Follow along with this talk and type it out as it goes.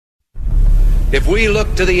if we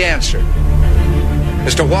look to the answer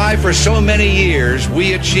as to why for so many years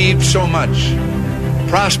we achieved so much,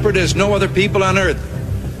 prospered as no other people on earth,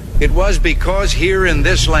 it was because here in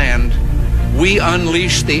this land we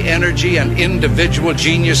unleashed the energy and individual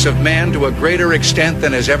genius of man to a greater extent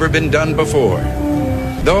than has ever been done before.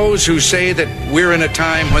 Those who say that we're in a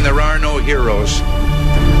time when there are no heroes,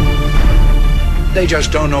 they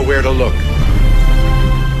just don't know where to look.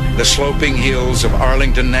 The sloping hills of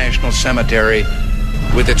Arlington National Cemetery,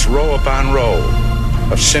 with its row upon row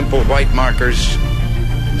of simple white markers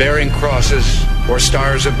bearing crosses or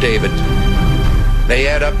stars of David, they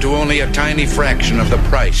add up to only a tiny fraction of the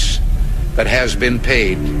price that has been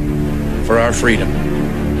paid for our freedom.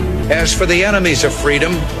 As for the enemies of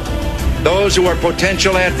freedom, those who are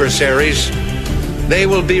potential adversaries, they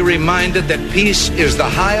will be reminded that peace is the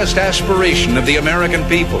highest aspiration of the American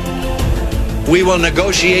people. We will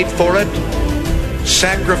negotiate for it,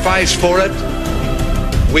 sacrifice for it.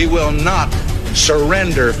 We will not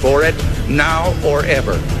surrender for it now or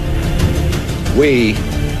ever. We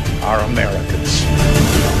are Americans.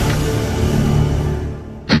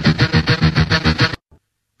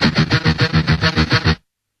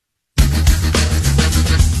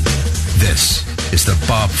 This is the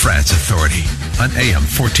Bob Frantz Authority on AM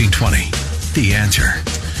 1420. The Answer.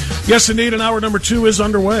 Yes, indeed, and hour number 2 is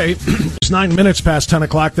underway. It's 9 minutes past 10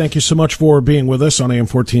 o'clock. Thank you so much for being with us on AM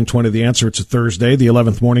 1420. The Answer. It's a Thursday, the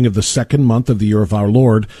 11th morning of the second month of the year of our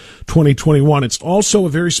Lord, 2021. It's also a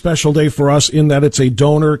very special day for us in that it's a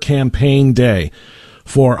donor campaign day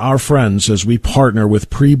for our friends as we partner with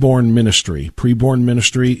PreBorn Ministry. PreBorn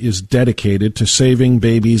Ministry is dedicated to saving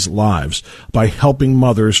babies' lives by helping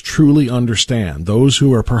mothers truly understand, those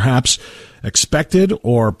who are perhaps expected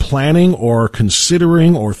or planning or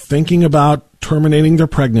considering or thinking about terminating their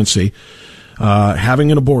pregnancy,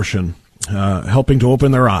 having an abortion, helping to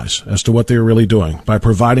open their eyes as to what they're really doing by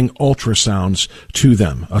providing ultrasounds to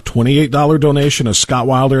them. A $28 donation, as Scott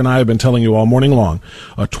Wilder and I have been telling you all morning long,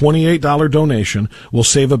 a $28 donation will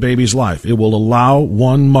save a baby's life. It will allow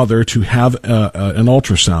one mother to have an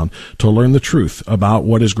ultrasound to learn the truth about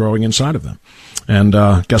what is growing inside of them. And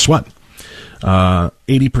guess what?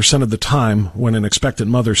 80% of the time when an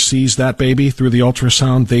expectant mother sees that baby through the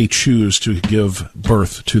ultrasound, they choose to give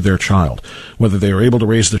birth to their child. Whether they are able to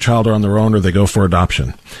raise the child on their own or they go for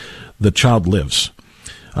adoption, the child lives.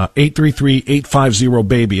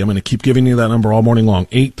 833-850-BABY. I'm going to keep giving you that number all morning long.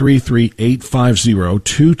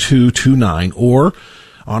 833-850-2229 or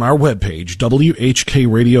on our webpage,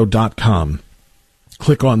 WHKradio.com.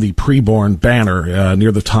 Click on the PreBorn banner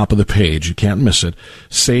near the top of the page. You can't miss it.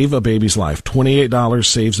 Save a baby's life. $28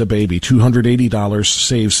 saves a baby. $280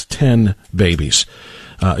 saves 10 babies.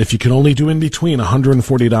 If you can only do in between,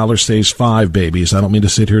 $140 saves 5 babies. I don't mean to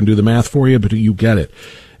sit here and do the math for you, but you get it.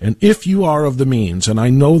 And if you are of the means, and I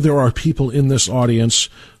know there are people in this audience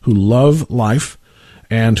who love life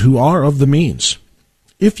and who are of the means,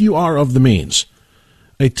 if you are of the means,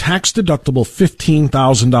 a tax-deductible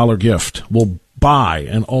 $15,000 gift will buy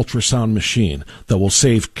an ultrasound machine that will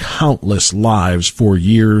save countless lives for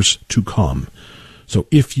years to come. So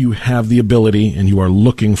if you have the ability and you are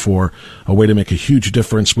looking for a way to make a huge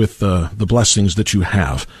difference with the blessings that you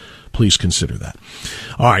have, please consider that.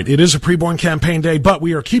 All right, it is a PreBorn campaign day, but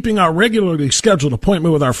we are keeping our regularly scheduled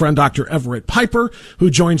appointment with our friend Dr. Everett Piper, who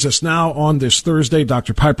joins us now on this Thursday.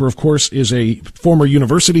 Dr. Piper, of course, is a former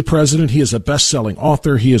university president. He is a best-selling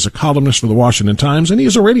author. He is a columnist for the Washington Times, and he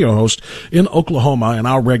is a radio host in Oklahoma and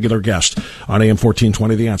our regular guest on AM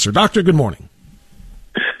 1420 The Answer. Doctor, good morning.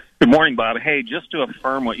 Good morning, Bob. Hey, just to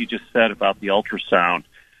affirm what you just said about the ultrasound,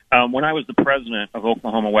 when I was the president of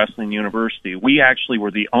Oklahoma Wesleyan University, we actually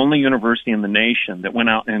were the only university in the nation that went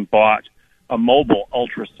out and bought a mobile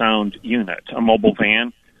ultrasound unit, a mobile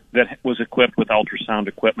van that was equipped with ultrasound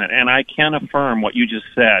equipment. And I can affirm what you just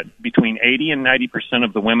said. Between 80 and 90%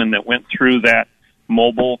 of the women that went through that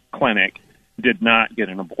mobile clinic did not get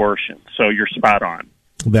an abortion. So you're spot on.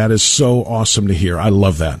 That is so awesome to hear. I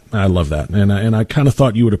love that. I love that. And I kind of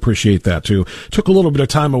thought you would appreciate that too. Took a little bit of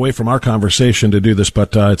time away from our conversation to do this,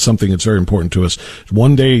 but it's something that's very important to us.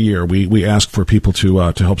 One day a year, we ask for people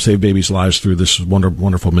to help save babies' lives through this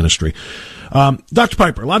wonderful ministry. Dr.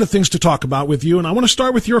 Piper, a lot of things to talk about with you, and I want to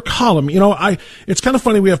start with your column. You know, it's kind of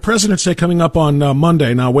funny. We have President's Day coming up on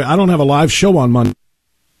Monday. Now, I don't have a live show on Monday.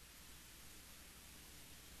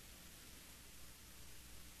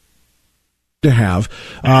 to have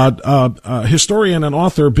historian and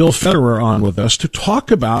author Bill Federer on with us to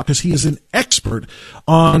talk about, because he is an expert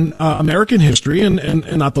on American history and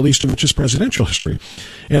not the least of which is presidential history.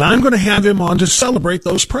 And I'm going to have him on to celebrate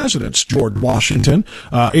those presidents, George Washington,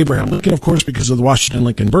 Abraham Lincoln, of course, because of the Washington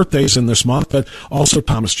Lincoln birthdays in this month, but also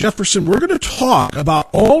Thomas Jefferson. We're going to talk about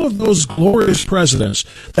all of those glorious presidents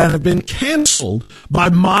that have been canceled by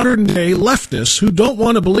modern day leftists who don't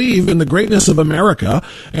want to believe in the greatness of America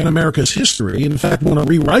and America's history. In fact, want to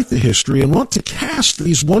rewrite the history and want to cast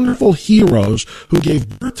these wonderful heroes who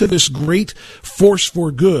gave birth to this great force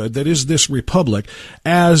for good that is this republic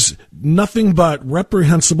as nothing but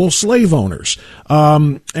reprehensible slave owners.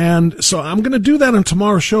 And so I'm going to do that on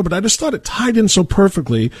tomorrow's show, but I just thought it tied in so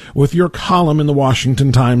perfectly with your column in the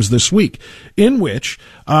Washington Times this week, in which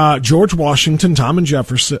George Washington, Thomas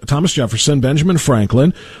Jefferson, Benjamin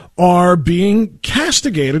Franklin are being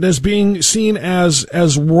castigated as being seen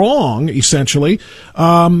as wrong, essentially.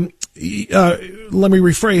 Let me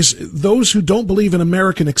rephrase, those who don't believe in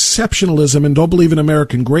American exceptionalism and don't believe in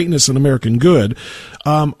American greatness and American good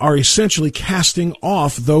are essentially casting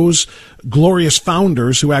off those glorious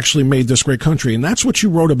founders who actually made this great country. And that's what you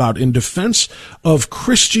wrote about in defense of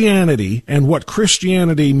Christianity and what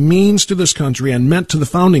Christianity means to this country and meant to the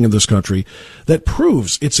founding of this country that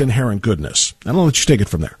proves its inherent goodness. And I'll let you take it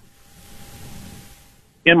from there.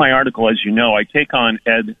 In my article, as you know, I take on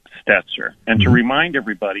Ed Stetzer. And to remind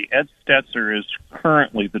everybody, Ed Stetzer is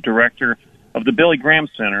currently the director of the Billy Graham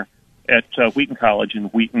Center at Wheaton College in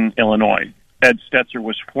Wheaton, Illinois. Ed Stetzer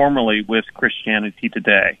was formerly with Christianity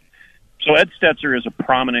Today. So Ed Stetzer is a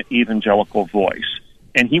prominent evangelical voice.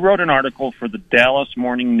 And he wrote an article for the Dallas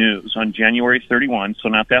Morning News on January 31, so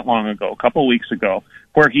not that long ago, a couple of weeks ago,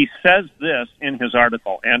 where he says this in his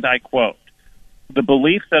article, and I quote, "The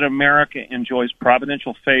belief that America enjoys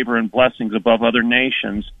providential favor and blessings above other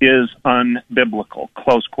nations is unbiblical,"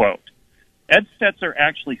 close quote. Ed Stetzer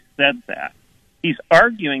actually said that. He's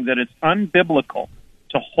arguing that it's unbiblical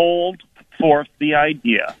to hold forth the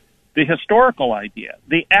idea, the historical idea,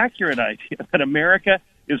 the accurate idea that America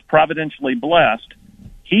is providentially blessed.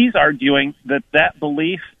 He's arguing that that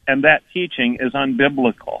belief and that teaching is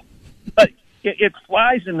unbiblical. But it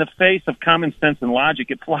flies in the face of common sense and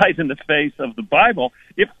logic. It flies in the face of the Bible.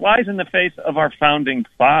 It flies in the face of our founding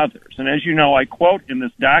fathers. And as you know, I quote in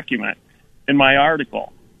this document, in my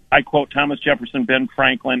article, I quote Thomas Jefferson, Ben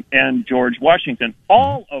Franklin, and George Washington,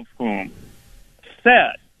 all of whom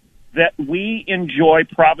said that we enjoy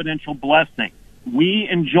providential blessing. We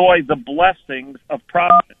enjoy the blessings of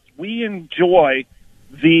providence. We enjoy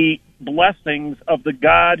the blessings of the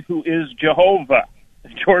God who is Jehovah.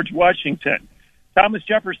 George Washington. Thomas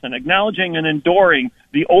Jefferson, acknowledging and enduring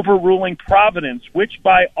the overruling providence, which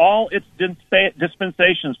by all its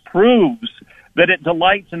dispensations proves that it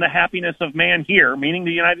delights in the happiness of man here, meaning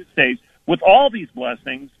the United States. With all these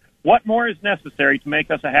blessings, what more is necessary to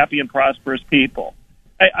make us a happy and prosperous people?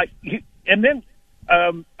 And then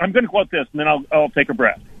I'm going to quote this, and then I'll take a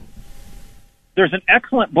breath. There's an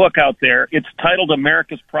excellent book out there. It's titled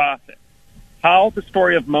America's Prophet, How the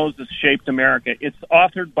Story of Moses Shaped America. It's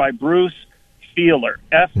authored by Bruce Feiler,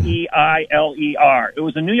 Feiler. It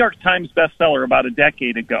was a New York Times bestseller about a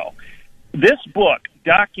decade ago. This book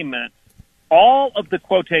documents all of the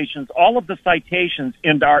quotations, all of the citations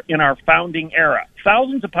in our founding era.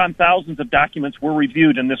 Thousands upon thousands of documents were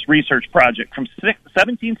reviewed in this research project from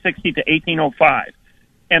 1760 to 1805.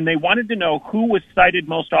 And they wanted to know who was cited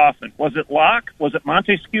most often. Was it Locke? Was it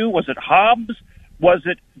Montesquieu? Was it Hobbes? Was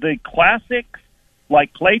it the classics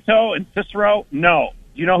like Plato and Cicero? No.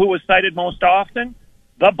 Do you know who was cited most often?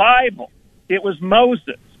 The Bible. It was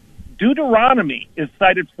Moses. Deuteronomy is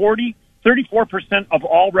cited 34% of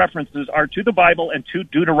all references are to the Bible and to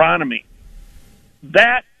Deuteronomy.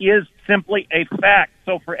 That is simply a fact.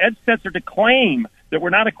 So for Ed Stetzer to claim that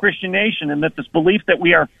we're not a Christian nation and that this belief that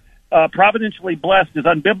we are providentially blessed is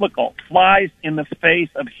unbiblical flies in the face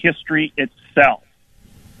of history itself.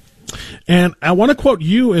 And I want to quote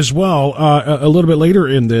you as well a little bit later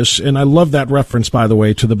in this, and I love that reference, by the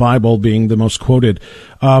way, to the Bible being the most quoted.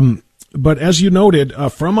 But as you noted,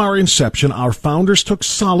 from our inception, our founders took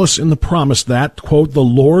solace in the promise that, quote, "the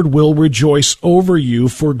Lord will rejoice over you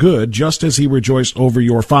for good, just as he rejoiced over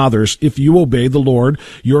your fathers, if you obey the Lord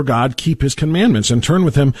your God, keep his commandments, and turn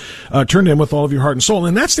to him with all of your heart and soul."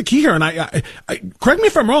 And that's the key here. And I correct me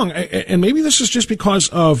if I'm wrong, and maybe this is just because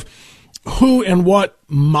of who and what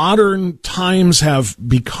modern times have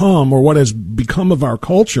become, or what has become of our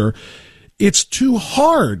culture. It's too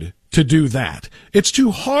hard to do that. It's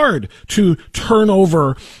too hard to turn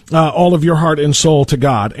over all of your heart and soul to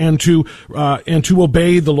God and to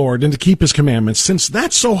obey the Lord and to keep His commandments. Since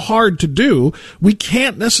that's so hard to do, we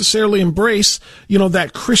can't necessarily embrace,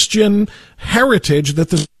 that Christian heritage that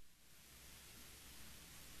the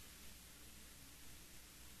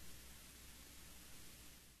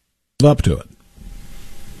up to it.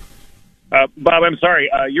 Bob, I'm sorry.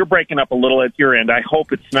 You're breaking up a little at your end. I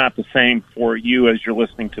hope it's not the same for you as you're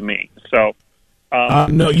listening to me. So,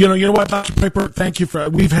 no, you know what, Dr. Piper? Thank you for.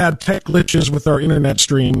 We've had tech glitches with our internet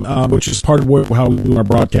stream, which is part of how we do our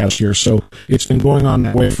broadcast here. So it's been going on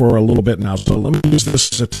that way for a little bit now. So let me use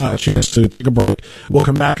this as a chance to take a break. We'll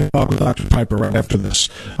come back and talk with Dr. Piper right after this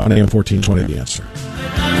on AM 1420. The Answer.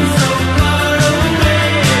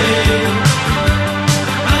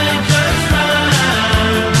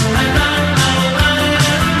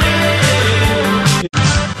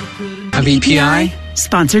 Of EPI,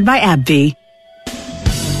 sponsored by AbbVie.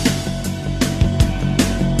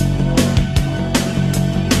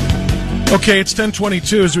 Okay, it's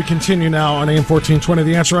 10:22 as we continue now on AM 1420.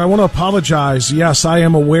 The Answer. I want to apologize. Yes, I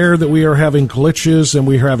am aware that we are having glitches and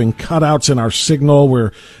we are having cutouts in our signal.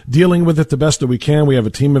 We're dealing with it the best that we can. We have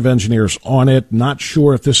a team of engineers on it. Not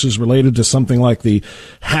sure if this is related to something like the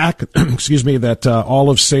hack, that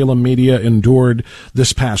all of Salem Media endured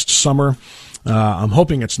this past summer. I'm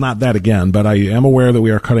hoping it's not that again, but I am aware that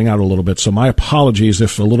we are cutting out a little bit. So my apologies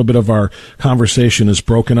if a little bit of our conversation is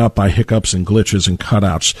broken up by hiccups and glitches and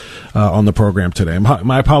cutouts on the program today.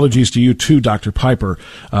 My apologies to you too, Dr. Piper,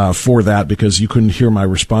 for that, because you couldn't hear my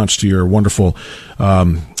response to your wonderful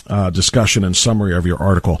discussion and summary of your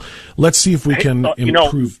article. Let's see if we can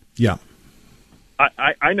improve. Yeah.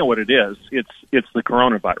 I know what it is. It's the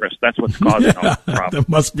coronavirus. That's what's causing all the problems. That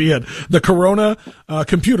must be it. The corona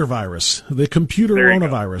computer virus. The computer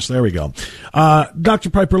coronavirus. There we go.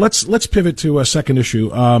 Dr. Piper, let's pivot to a second issue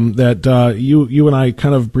that you and I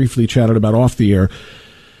kind of briefly chatted about off the air.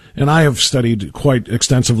 And I have studied quite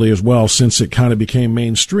extensively as well since it kind of became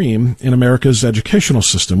mainstream in America's educational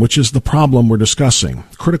system, which is the problem we're discussing,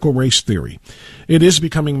 critical race theory. It is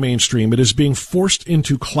becoming mainstream. It is being forced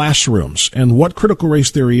into classrooms. And what critical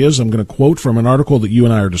race theory is, I'm going to quote from an article that you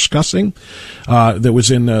and I are discussing that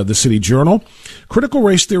was in the City Journal. Critical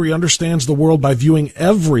race theory understands the world by viewing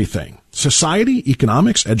everything, society,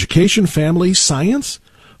 economics, education, family, science,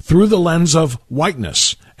 through the lens of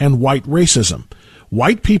whiteness and white racism.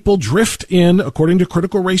 White people drift in, according to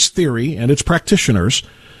critical race theory and its practitioners,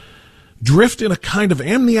 drift in a kind of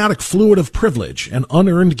amniotic fluid of privilege and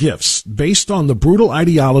unearned gifts based on the brutal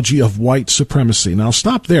ideology of white supremacy. Now, I'll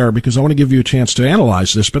stop there because I want to give you a chance to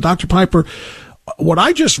analyze this. But, Dr. Piper, what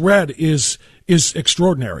I just read is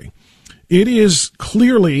extraordinary. It is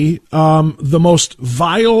clearly the most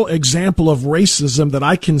vile example of racism that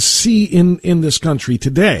I can see in this country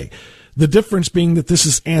today. The difference being that this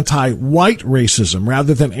is anti-white racism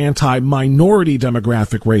rather than anti-minority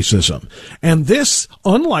demographic racism. And this,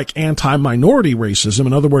 unlike anti-minority racism,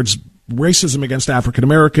 in other words, racism against African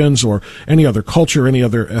Americans or any other culture, any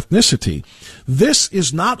other ethnicity, this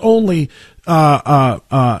is not only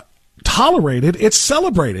tolerated, it's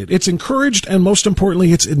celebrated, it's encouraged, and most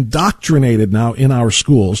importantly, it's indoctrinated now in our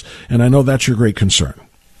schools. And I know that's your great concern.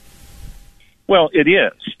 Well, it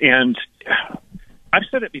is. And I've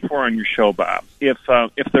said it before on your show, Bob. If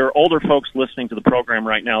there are older folks listening to the program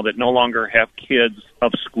right now that no longer have kids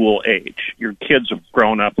of school age, your kids have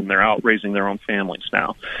grown up and they're out raising their own families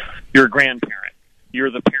now. You're a grandparent. You're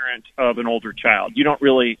the parent of an older child. You don't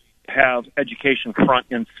really have education front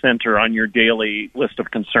and center on your daily list of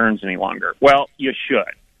concerns any longer. Well, you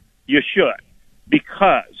should. You should.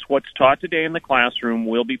 Because what's taught today in the classroom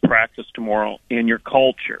will be practiced tomorrow in your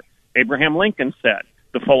culture. Abraham Lincoln said,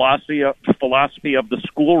 the philosophy of the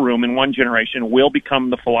schoolroom in one generation will become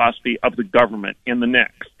the philosophy of the government in the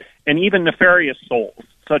next. And even nefarious souls,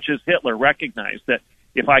 such as Hitler, recognized that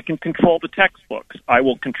if I can control the textbooks, I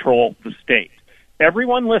will control the state.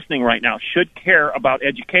 Everyone listening right now should care about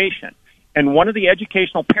education. And one of the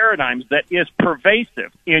educational paradigms that is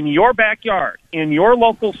pervasive in your backyard, in your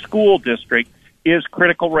local school district, is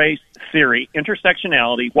critical race theory,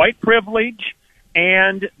 intersectionality, white privilege,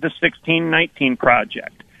 and the 1619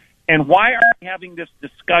 Project. And why are we having this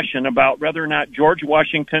discussion about whether or not George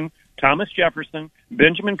Washington, Thomas Jefferson,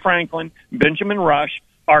 Benjamin Franklin, Benjamin Rush,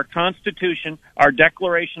 our Constitution, our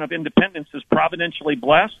Declaration of Independence is providentially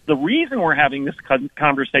blessed? The reason we're having this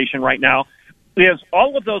conversation right now is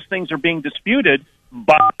all of those things are being disputed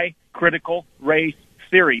by critical race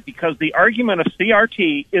theory, because the argument of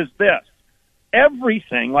CRT is this.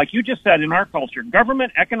 Everything, like you just said, in our culture,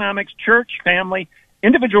 government, economics, church, family,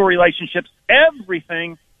 individual relationships,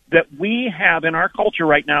 everything that we have in our culture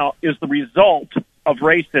right now is the result of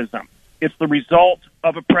racism. It's the result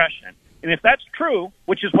of oppression. And if that's true,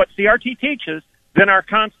 which is what CRT teaches, then our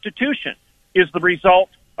Constitution is the result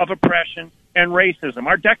of oppression and racism.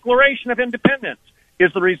 Our Declaration of Independence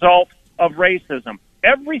is the result of racism.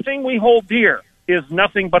 Everything we hold dear is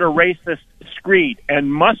nothing but a racist screed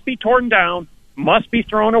and must be torn down, must be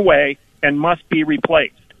thrown away, and must be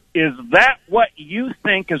replaced. Is that what you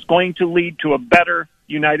think is going to lead to a better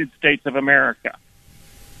United States of America?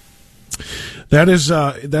 That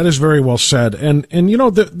is very well said. And you know,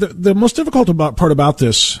 the most difficult part about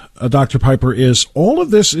this, Dr. Piper, is all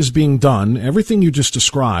of this is being done, everything you just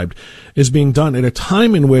described is being done at a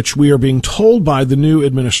time in which we are being told by the new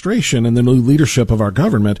administration and the new leadership of our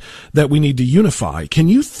government that we need to unify. Can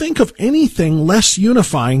you think of anything less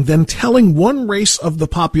unifying than telling one race of the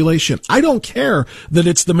population? I don't care that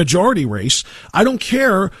it's the majority race. I don't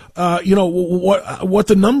care, what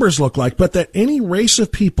the numbers look like, but that any race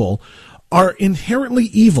of people are inherently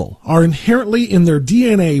evil, are inherently in their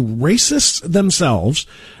DNA racists themselves,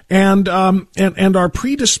 and are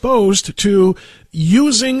predisposed to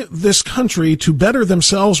using this country to better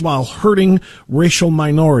themselves while hurting racial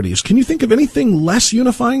minorities. Can you think of anything less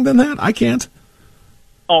unifying than that? I can't.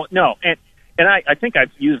 Oh, no. And I think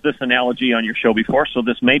I've used this analogy on your show before, so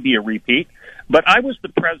this may be a repeat. But I was the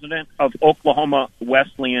president of Oklahoma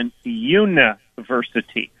Wesleyan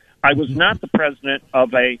University. I was not the president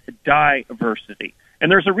of a diversity.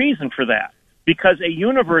 And there's a reason for that. Because a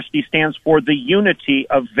university stands for the unity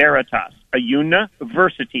of veritas. A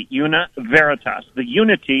university, una veritas, the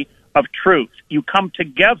unity of truth. You come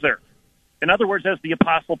together. In other words, as the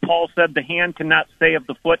Apostle Paul said, the hand cannot say of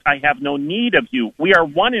the foot, I have no need of you. We are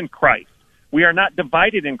one in Christ. We are not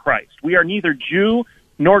divided in Christ. We are neither Jew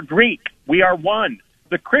nor Greek. We are one.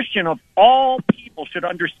 The Christian of all people should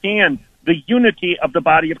understand the unity of the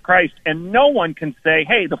body of Christ, and no one can say,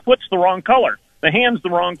 hey, the foot's the wrong color, the hand's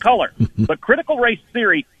the wrong color. But critical race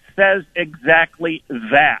theory says exactly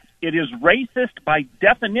that. It is racist by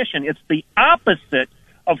definition. It's the opposite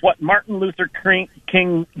of what Martin Luther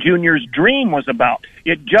King Jr.'s dream was about.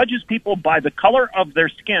 It judges people by the color of their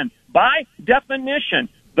skin. By definition,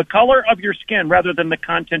 the color of your skin rather than the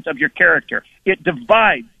content of your character. It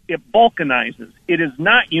divides. It balkanizes. It is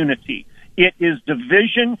not unity. It is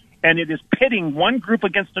division, and it is pitting one group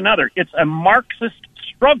against another. It's a Marxist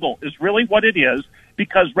struggle is really what it is,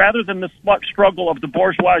 because rather than the struggle of the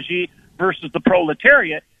bourgeoisie versus the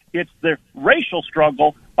proletariat, it's the racial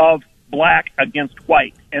struggle of black against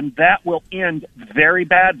white, and that will end very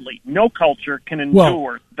badly. No culture can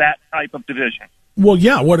endure that type of division. Well,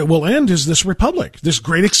 yeah, what it will end is this republic, this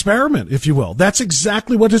great experiment, if you will. That's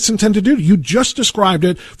exactly what it's intended to do. You just described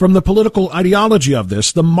it from the political ideology of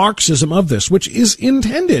this, the Marxism of this, which is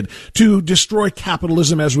intended to destroy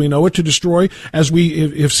capitalism as we know it, to destroy, as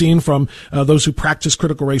we have seen from those who practice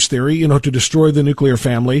critical race theory, to destroy the nuclear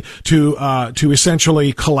family, to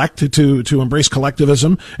essentially to embrace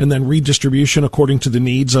collectivism and then redistribution according to the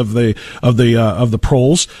needs of the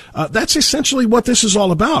proles. That's essentially what this is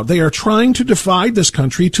all about. They are trying to divide this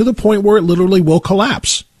country to the point where it literally will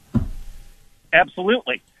collapse.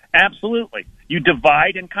 Absolutely. Absolutely. You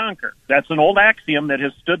divide and conquer. That's an old axiom that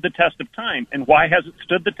has stood the test of time. And why has it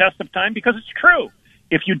stood the test of time? Because it's true.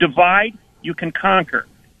 If you divide, you can conquer.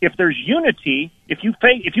 If there's unity, if you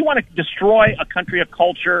want to destroy a country, a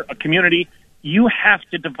culture, a community, you have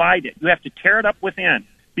to divide it. You have to tear it up within.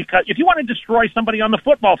 Because if you want to destroy somebody on the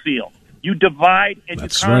football field, you divide and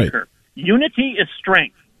That's you conquer. Right. Unity is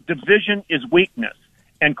strength. Division is weakness,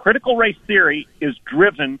 and critical race theory is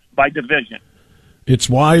driven by division. It's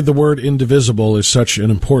why the word indivisible is such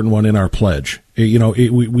an important one in our pledge.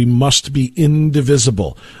 We must be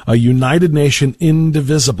indivisible, a united nation,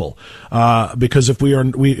 indivisible. Because if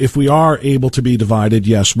we are able to be divided,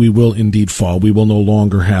 yes, we will indeed fall. We will no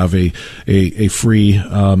longer have a free,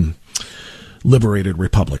 liberated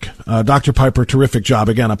republic. Dr. Piper, terrific job.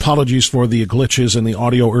 Again, apologies for the glitches in the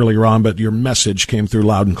audio earlier on, but your message came through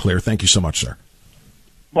loud and clear. Thank you so much, sir.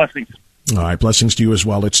 Blessings. All right, blessings to you as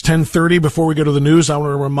well. It's 10:30. Before we go to the news, I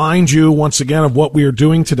want to remind you once again of what we are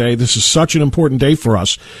doing today. This is such an important day for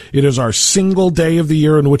us. It is our single day of the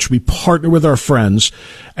year in which we partner with our friends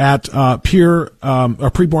at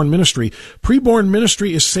PreBorn Ministry. PreBorn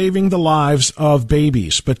Ministry is saving the lives of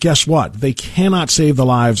babies. But guess what? They cannot save the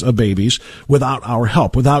lives of babies without our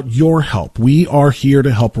help, without your help. We are here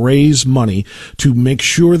to help raise money to make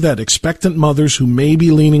sure that expectant mothers who may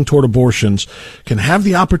be leaning toward abortions can have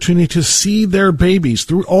the opportunity to see their babies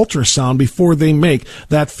through ultrasound before they make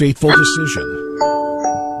that fateful decision.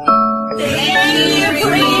 Thank you,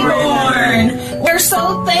 PreBorn. We're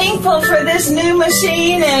so thankful thankful for this new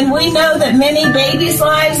machine, and we know that many babies'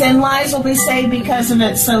 lives and lives will be saved because of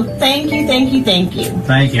it. So thank you, thank you, thank you.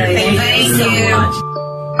 Thank you. Thank you so much.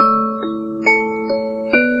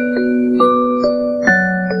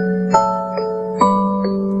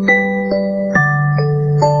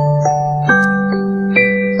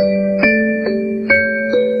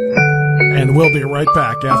 And we'll be right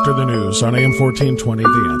back after the news on AM 1420,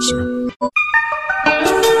 The Answer.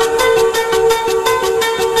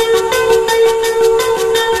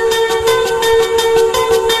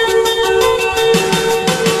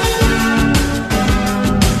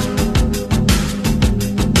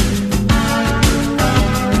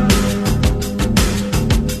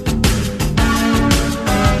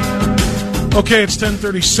 Okay, it's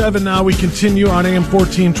 10:37 now. We continue on AM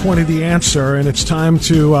 1420, The Answer, and it's time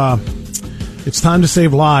to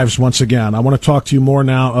save lives once again. I want to talk to you more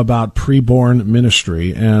now about PreBorn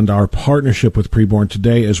Ministry and our partnership with PreBorn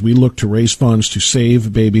today as we look to raise funds to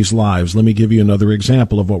save babies' lives. Let me give you another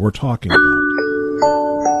example of what we're talking about.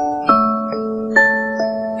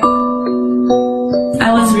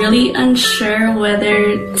 I was really unsure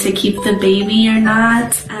whether to keep the baby or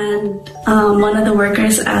not, and one of the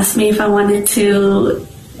workers asked me if I wanted to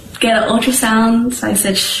get an ultrasound, so I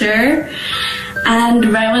said sure. And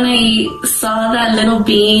right when I saw that little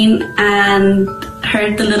bean and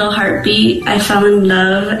heard the little heartbeat, I fell in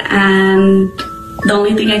love, and the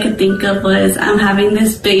only thing I could think of was I'm having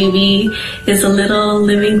this baby, it's a little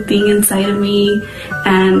living thing inside of me,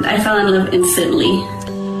 and I fell in love instantly.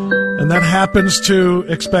 And that happens to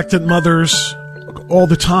expectant mothers all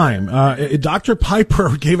the time. Dr.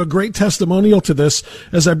 Piper gave a great testimonial to this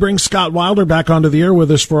as I bring Scott Wilder back onto the air with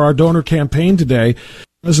us for our donor campaign today.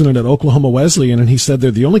 President at Oklahoma Wesleyan, and he said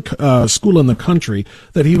they're the only school in the country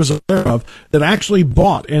that he was aware of that actually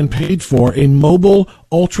bought and paid for a mobile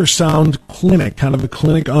ultrasound clinic, kind of a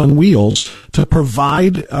clinic on wheels, to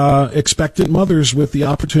provide expectant mothers with the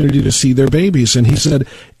opportunity to see their babies. And he said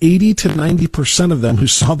 80 to 90% of them who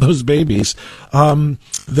saw those babies,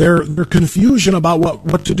 their confusion about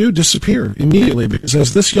what to do disappeared immediately, because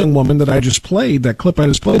as this young woman that I just played, that clip I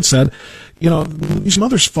just played, said, you know, these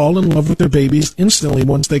mothers fall in love with their babies instantly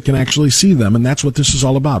once they can actually see them, and that's what this is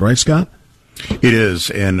all about, right, Scott? It is,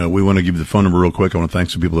 and we want to give you the phone number real quick. I want to thank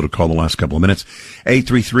some people that have called the last couple of minutes.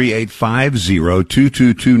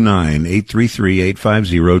 833-850-2229,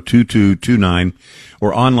 833-850-2229,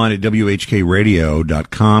 or online at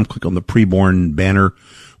WHKradio.com. Click on the PreBorn banner.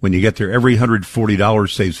 When you get there, every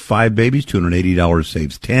 $140 saves 5 babies, $280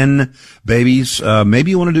 saves 10 babies. Maybe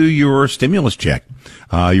you want to do your stimulus check,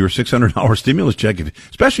 your $600 stimulus check,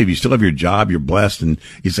 especially if you still have your job, you're blessed, and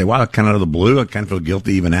you say, wow, kind of out of the blue, I kind of feel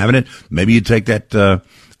guilty even having it. Maybe you take that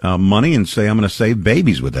money and say, I'm going to save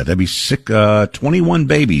babies with that. That'd be 21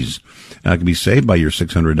 babies can be saved by your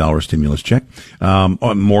 $600 stimulus check.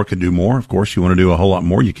 More can do more. Of course, you want to do a whole lot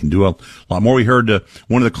more, you can do a lot more. We heard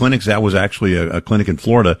one of the clinics, that was actually a clinic in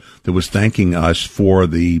Florida, that was thanking us for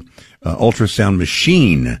the ultrasound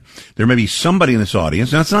machine. There may be somebody in this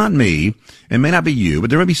audience, now it's not me, it may not be you, but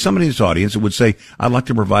there may be somebody in this audience that would say, I'd like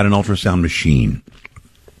to provide an ultrasound machine.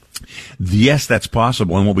 Yes, that's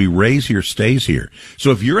possible, and what we raise here stays here.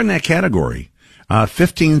 So if you're in that category,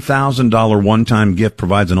 $15,000 one-time gift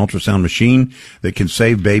provides an ultrasound machine that can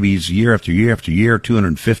save babies year after year after year,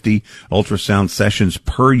 250 ultrasound sessions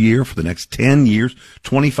per year for the next 10 years,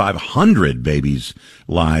 2,500 babies'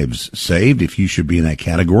 lives saved if you should be in that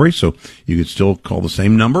category. So you could still call the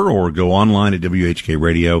same number or go online at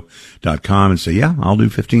WHKradio.com and say, yeah, I'll do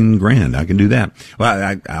 15 grand. I can do that.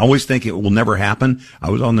 Well, I always think it will never happen. I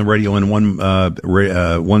was on the radio in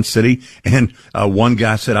one city, and one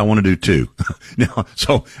guy said, I want to do 2. No,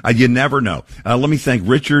 so you never know. Let me thank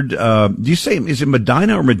Richard. Do you say, is it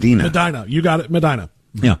Medina or Medina? Medina. You got it, Medina.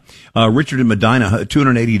 Yeah. Richard in Medina,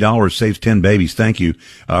 $280 saves 10 babies. Thank you.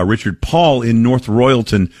 Richard. Paul in North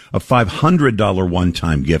Royalton, a $500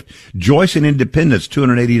 one-time gift. Joyce in Independence,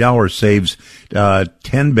 $280 saves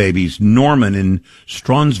 10 babies. Norman in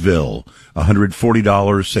Stronsville,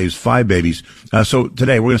 $140 saves 5 babies. So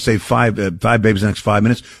today we're going to save 5 babies in the next 5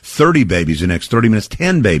 minutes, 30 babies in the next 30 minutes,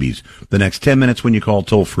 10 babies the next 10 minutes when you call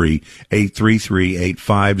toll free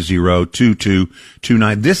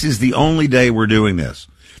 833-850-2229. This is the only day we're doing this.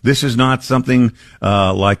 This is not something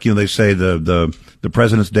like, they say the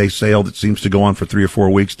President's Day sale that seems to go on for 3 or 4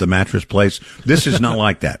 weeks, the mattress place. This is not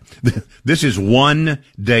like that. This is one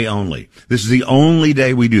day only. This is the only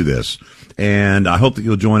day we do this. And I hope that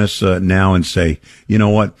you'll join us now and say, you know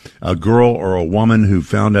what, a girl or a woman who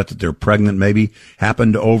found out that they're pregnant maybe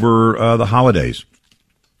happened over the holidays.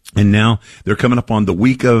 And now they're coming up on the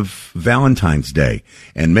week of Valentine's Day,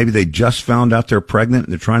 and maybe they just found out they're pregnant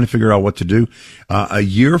and they're trying to figure out what to do. A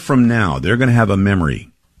year from now, they're going to have a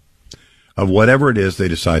memory of whatever it is they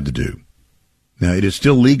decide to do. Now, it is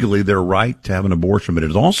still legally their right to have an abortion, but it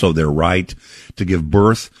is also their right to give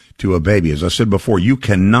birth to a baby. As I said before, you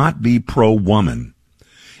cannot be pro-woman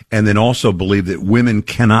and then also believe that women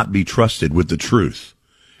cannot be trusted with the truth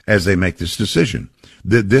as they make this decision.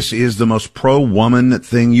 That this is the most pro-woman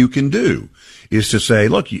thing you can do, is to say,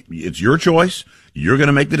 look, it's your choice. You're going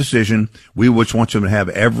to make the decision. We just want you to have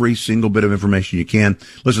every single bit of information you can.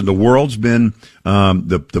 Listen, the world's been,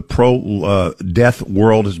 the pro-death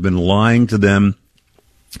world has been lying to them,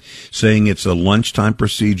 saying it's a lunchtime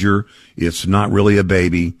procedure. It's not really a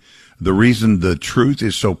baby. The reason the truth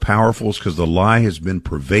is so powerful is because the lie has been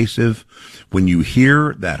pervasive. When you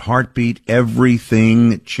hear that heartbeat,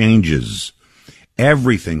 everything changes.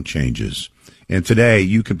 Everything changes. And today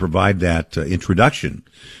you can provide that introduction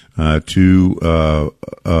to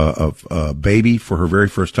a baby for her very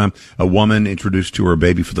first time, a woman introduced to her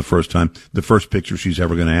baby for the first time, the first picture she's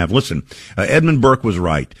ever going to have. Listen, Edmund Burke was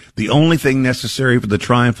right. The only thing necessary for the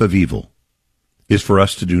triumph of evil is for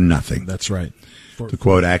us to do nothing. That's right. The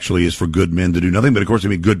quote actually is for good men to do nothing, but of course, I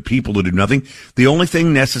mean good people to do nothing. The only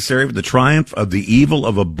thing necessary for the triumph of the evil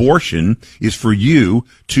of abortion is for you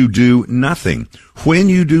to do nothing. When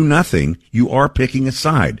you do nothing, you are picking a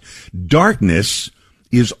side. Darkness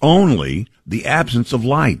is only the absence of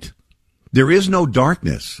light. There is no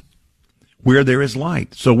darkness where there is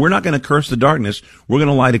light. So we're not going to curse the darkness. We're going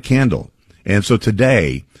to light a candle. And so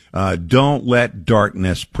today, don't let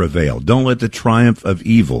darkness prevail. Don't let the triumph of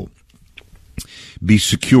evil be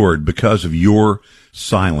secured because of your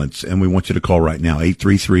silence. And we want you to call right now,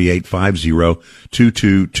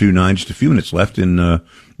 833-850-2229. Just a few minutes left in the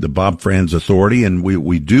Bob Franz Authority, and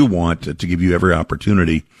we do want to give you every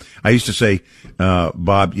opportunity. I used to say,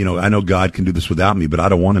 Bob, I know God can do this without me, but I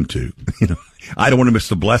don't want him to. I don't want to miss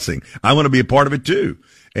the blessing. I want to be a part of it too.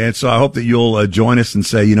 And so I hope that you'll join us and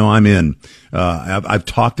say, I'm in. I've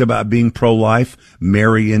talked about being pro-life.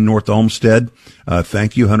 Mary in North Olmsted,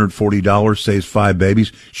 thank you. $140 saves 5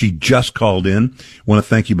 babies. She just called in. Want to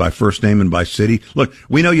thank you by first name and by city. Look,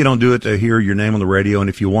 we know you don't do it to hear your name on the radio, and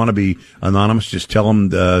if you want to be anonymous, just tell them,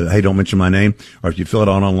 hey, don't mention my name. Or if you fill it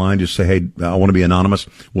out online, just say, hey, I want to be anonymous.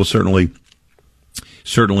 We'll certainly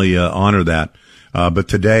honor that. But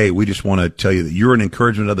today, we just want to tell you that you're an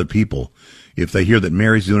encouragement to other people. If they hear that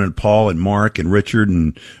Mary's doing it, Paul and Mark and Richard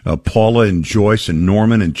and Paula and Joyce and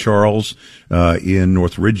Norman and Charles in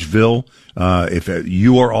North Ridgeville, if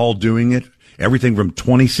you are all doing it, everything from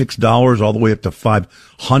 $26 all the way up to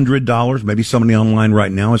 $500. Maybe somebody online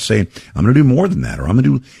right now is saying, I'm going to do more than that, or I'm going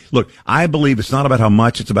to do. Look, I believe it's not about how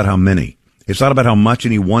much, it's about how many. It's not about how much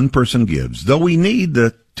any one person gives, though we need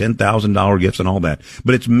the $10,000 gifts and all that.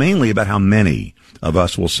 But it's mainly about how many of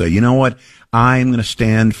us will say, you know what? I'm going to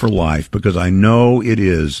stand for life because I know it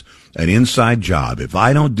is an inside job. If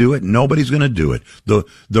I don't do it, nobody's going to do it. The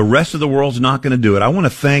rest of the world's not going to do it. I want to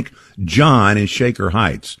thank John in Shaker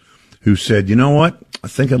Heights, who said, you know what? I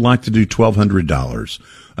think I'd like to do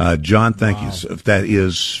 $1,200. John, thank you. That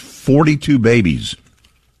is 42 babies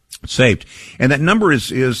saved. And that number is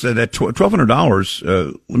that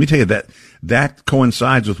 $1,200. Let me tell you that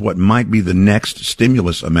coincides with what might be the next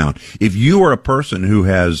stimulus amount. If you are a person who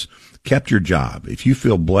has kept your job, if you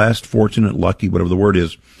feel blessed, fortunate, lucky, whatever the word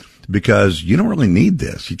is, because you don't really need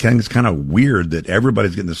this. It's kind of weird that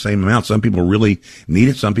everybody's getting the same amount. Some people really need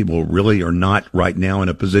it. Some people really are not right now in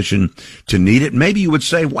a position to need it. Maybe you would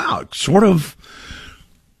say, wow,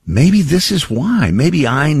 maybe this is why. Maybe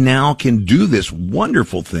I now can do this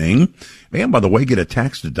wonderful thing. And by the way, get a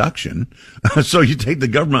tax deduction. So you take the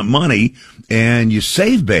government money and you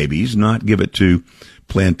save babies, not give it to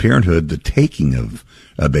Planned Parenthood, the taking of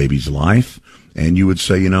a baby's life. And you would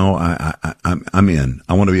say, I'm in.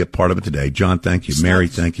 I want to be a part of it today. John, thank you. Mary,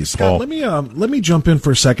 thank you. Scott, Paul. Let me jump in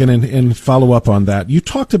for a second and follow up on that. You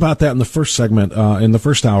talked about that in the first segment, in the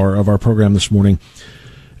first hour of our program this morning.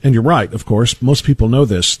 And you're right, of course. Most people know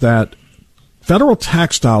this, that federal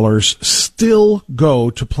tax dollars still go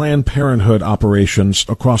to Planned Parenthood operations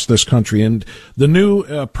across this country. And the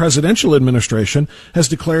new presidential administration has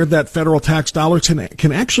declared that federal tax dollars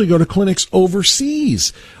can actually go to clinics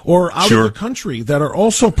overseas or out of the country that are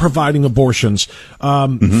also providing abortions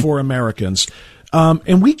for Americans.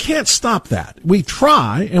 And we can't stop that. We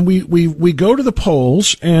try, and we go to the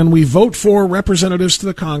polls, and we vote for representatives to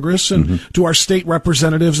the Congress and to our state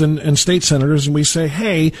representatives and state senators, and we say,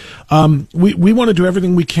 hey, we want to do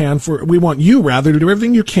everything we can we want you, rather, to do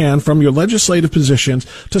everything you can from your legislative positions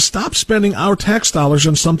to stop spending our tax dollars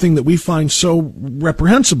on something that we find so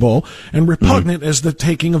reprehensible and repugnant as the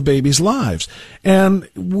taking of babies' lives. And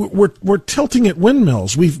we're tilting at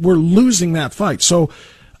windmills. We're losing that fight. So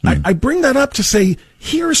I bring that up to say,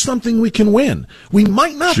 here's something we can win. We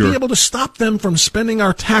might not be able to stop them from spending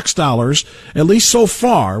our tax dollars, at least so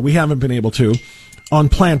far, we haven't been able to, on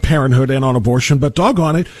Planned Parenthood and on abortion, but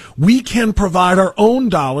doggone it, we can provide our own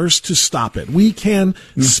dollars to stop it. We can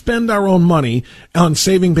spend our own money on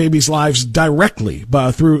saving babies' lives directly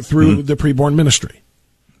through the PreBorn ministry.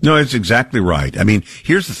 No, it's exactly right. I mean,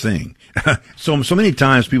 here's the thing. So many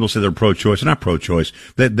times people say they're pro-choice. They're not pro-choice.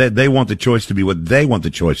 They want the choice to be what they want the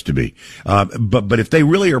choice to be. But if they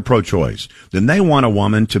really are pro-choice, then they want a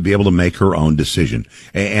woman to be able to make her own decision.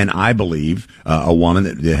 And I believe a woman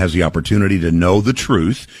that has the opportunity to know the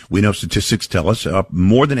truth. We know statistics tell us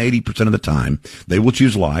more than 80% of the time they will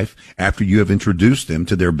choose life after you have introduced them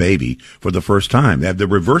to their baby for the first time. The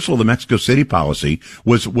reversal of the Mexico City policy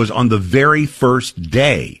was on the very first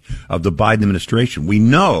day of the Biden administration. We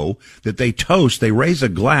know that they raise a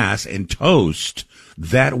glass and toast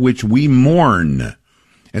that which we mourn.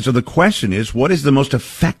 And so the question is, what is the most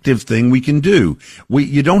effective thing we can do?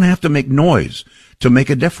 You don't have to make noise to make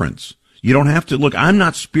a difference. You don't have to look. I'm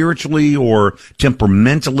not spiritually or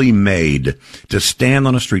temperamentally made to stand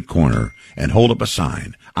on a street corner and hold up a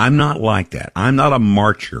sign. I'm not like that. I'm not a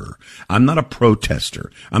marcher. I'm not a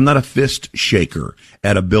protester. I'm not a fist shaker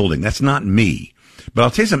at a building. That's not me. But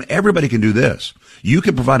I'll tell you something, everybody can do this. You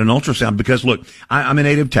can provide an ultrasound because, look, I'm a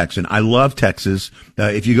native Texan. I love Texas.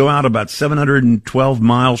 If you go out about 712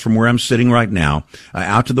 miles from where I'm sitting right now,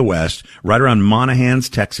 out to the west, right around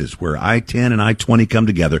Monahans, Texas, where I-10 and I-20 come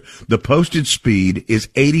together, the posted speed is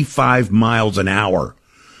 85 miles an hour.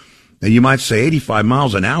 Now, you might say 85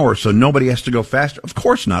 miles an hour, so nobody has to go faster. Of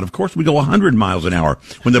course not. Of course, we go 100 miles an hour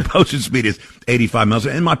when the posted speed is 85 miles.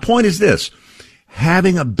 And my point is this.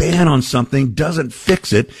 Having a ban on something doesn't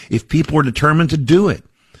fix it if people are determined to do it.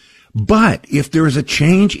 But if there is a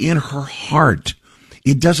change in her heart,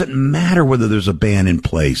 it doesn't matter whether there's a ban in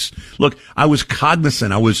place. Look, I was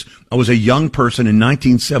cognizant. I was a young person in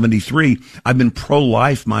 1973. I've been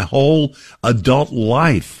pro-life my whole adult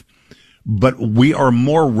life. But we are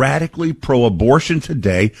more radically pro-abortion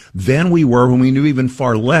today than we were when we knew even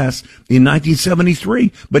far less in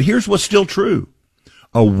 1973. But here's what's still true.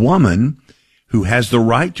 A woman who has the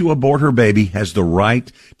right to abort her baby has the right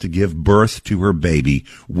to give birth to her baby.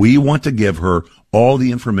 We want to give her all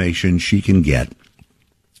the information she can get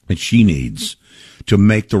that she needs to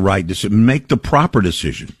make the right decision, make the proper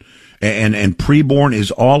decision. And PreBorn is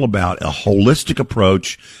all about a holistic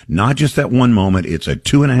approach, not just that one moment. It's a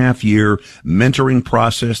 2.5-year mentoring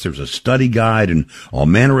process. There's a study guide and all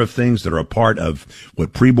manner of things that are a part of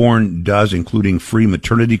what PreBorn does, including free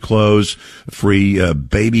maternity clothes, free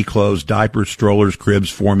baby clothes, diapers, strollers, cribs,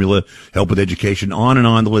 formula, help with education, on and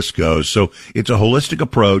on the list goes. So it's a holistic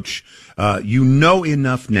approach. You know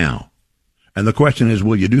enough now. And the question is,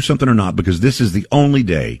 will you do something or not? Because this is the only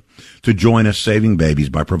day to join us saving babies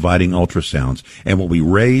by providing ultrasounds. And what we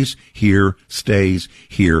raise here stays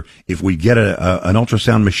here. If we get an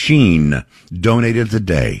ultrasound machine donated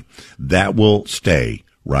today, that will stay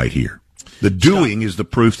right here. The doing is the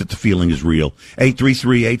proof that the feeling is real.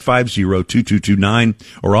 833-850-2229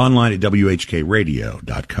 or online at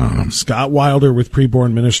WHKradio.com. Scott Wilder with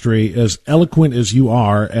PreBorn Ministry, as eloquent as you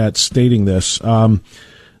are at stating this,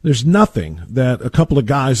 there's nothing that a couple of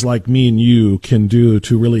guys like me and you can do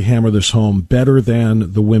to really hammer this home better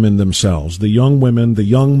than the women themselves, the young women, the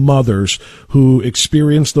young mothers who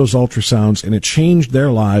experienced those ultrasounds, and it changed their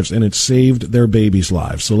lives and it saved their babies'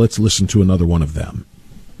 lives. So let's listen to another one of them.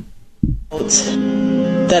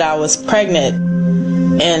 That I was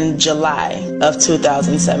pregnant in July of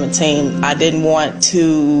 2017. I didn't want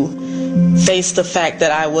to face the fact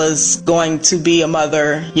that I was going to be a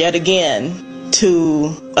mother yet again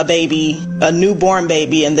to a baby, a newborn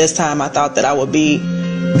baby, and this time I thought that I would be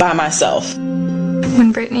by myself.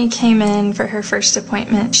 When Brittany came in for her first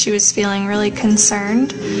appointment, she was feeling really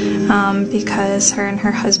concerned because her and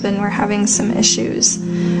her husband were having some issues.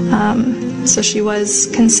 So she was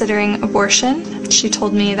considering abortion. She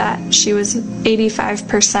told me that she was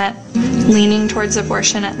 85% leaning towards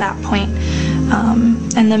abortion at that point.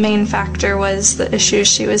 And the main factor was the issues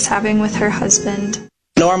she was having with her husband.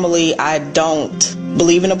 Normally, I don't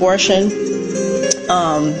believe in abortion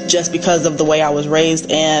just because of the way I was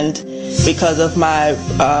raised, and because of my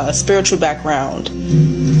spiritual background,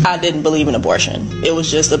 I didn't believe in abortion. It was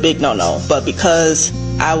just a big no-no. But because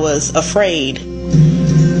I was afraid,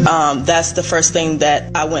 that's the first thing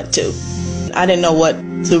that I went to. I didn't know what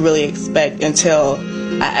to really expect until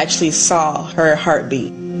I actually saw her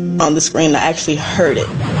heartbeat on the screen. I actually heard it.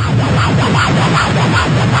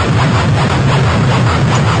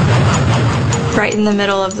 Right in the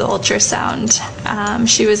middle of the ultrasound,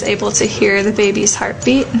 she was able to hear the baby's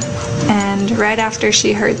heartbeat. And right after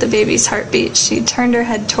she heard the baby's heartbeat, she turned her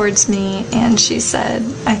head towards me and she said,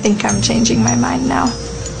 "I think I'm changing my mind now."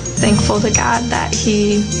 Thankful to God that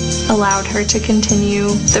He allowed her to continue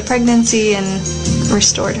the pregnancy and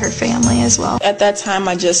restored her family as well. At that time,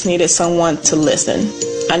 I just needed someone to listen.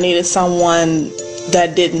 I needed someone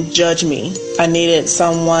that didn't judge me. I needed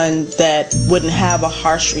someone that wouldn't have a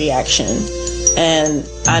harsh reaction. And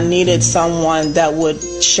I needed someone that would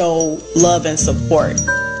show love and support.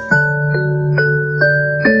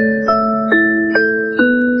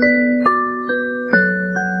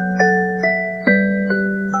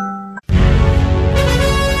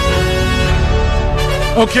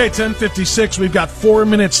 Okay, 10:56. We've got 4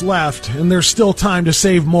 minutes left, and there's still time to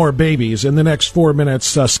save more babies in the next 4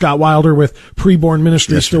 minutes. Scott Wilder with PreBorn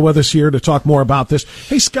Ministry is still with us here to talk more about this.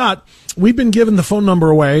 Hey, Scott, we've been giving the phone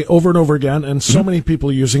number away over and over again, and so many people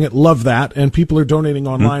are using it. Love that, and people are donating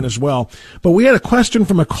online as well. But we had a question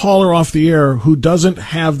from a caller off the air who doesn't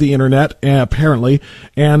have the internet, apparently,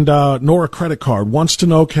 and nor a credit card. Wants to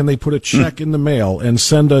know, can they put a check in the mail and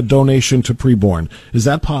send a donation to PreBorn? Is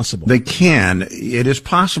that possible? They can. It is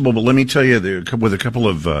possible, but let me tell you, with a couple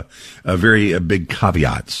of very big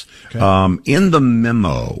caveats. Okay. In the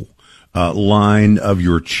memo line of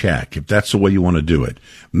your check, if that's the way you want to do it,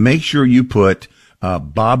 make sure you put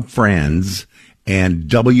Bob Franz and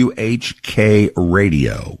WHK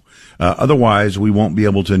Radio. Otherwise, we won't be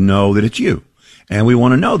able to know that it's you. And we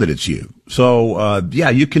want to know that it's you. So, yeah,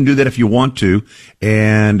 you can do that if you want to.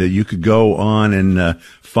 And you could go on and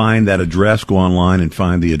find that address, go online and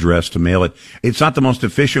find the address to mail it. It's not the most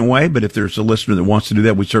efficient way, but if there's a listener that wants to do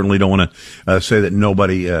that, we certainly don't want to say that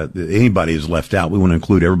anybody is left out. We want to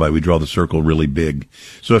include everybody. We draw the circle really big.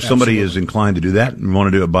 So if somebody is inclined to do that and want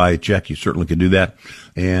to do it by check, you certainly can do that.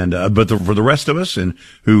 And, but for the rest of us and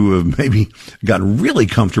who have maybe gotten really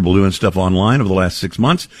comfortable doing stuff online over the last 6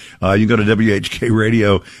 months, you can go to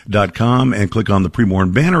WHKradio.com and click on the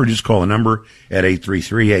PreBorn banner or just call the number at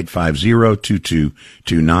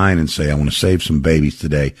 833-850-2229 and say, I want to save some babies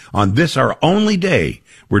today. On this, our only day,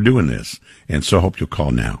 we're doing this. And so I hope you'll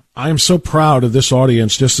call now. I am so proud of this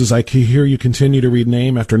audience, just as I hear you continue to read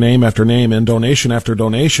name after name after name and donation after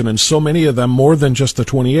donation, and so many of them more than just the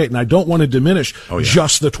 28. And I don't want to diminish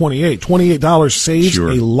just the 28. $28 saves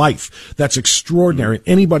a life. That's extraordinary.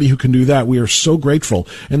 Anybody who can do that, we are so grateful.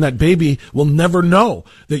 And that baby will never know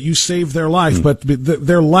that you saved their life, but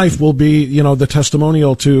their life will be, the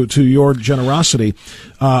testimonial to your generosity.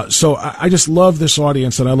 So I just love this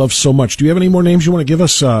audience that I love so much. Do you have any more names you want to give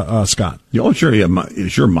us, Scott? Oh, sure. Yeah,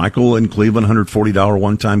 sure. Michael in Cleveland, $140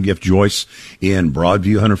 one-time gift. Joyce in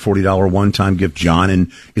Broadview, $140 one-time gift. John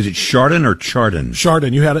in, is it Chardon or Chardon?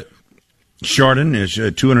 Chardon, you had it. Chardon is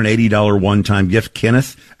a $280 one-time gift.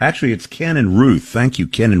 Kenneth, actually it's Ken and Ruth. Thank you,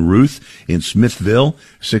 Ken and Ruth in Smithville,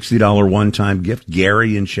 $60 one-time gift.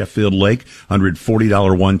 Gary in Sheffield Lake,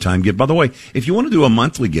 $140 one-time gift. By the way, if you want to do a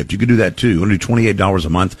monthly gift, you could do that too. You want to do $28 a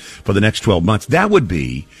month for the next 12 months. That would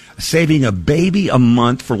be saving a baby a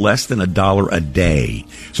month for less than $1 a day.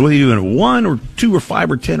 So whether you're doing 1 or 2 or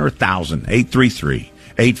 5 or 10 or 1,000,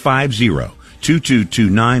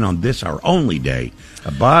 833-850-2229 on this, our only day.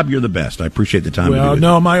 Bob, you're the best. I appreciate the time. Well,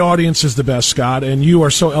 no, my audience is the best, Scott, and you are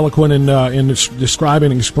so eloquent in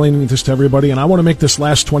describing and explaining this to everybody. And I want to make this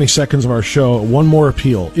last 20 seconds of our show one more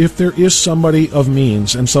appeal. If there is somebody of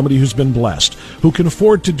means and somebody who's been blessed who can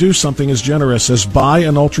afford to do something as generous as buy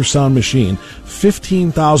an ultrasound machine,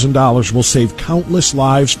 $15,000 will save countless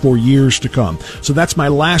lives for years to come. So that's my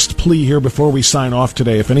last plea here before we sign off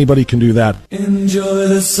today. If anybody can do that, enjoy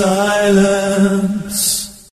the silence.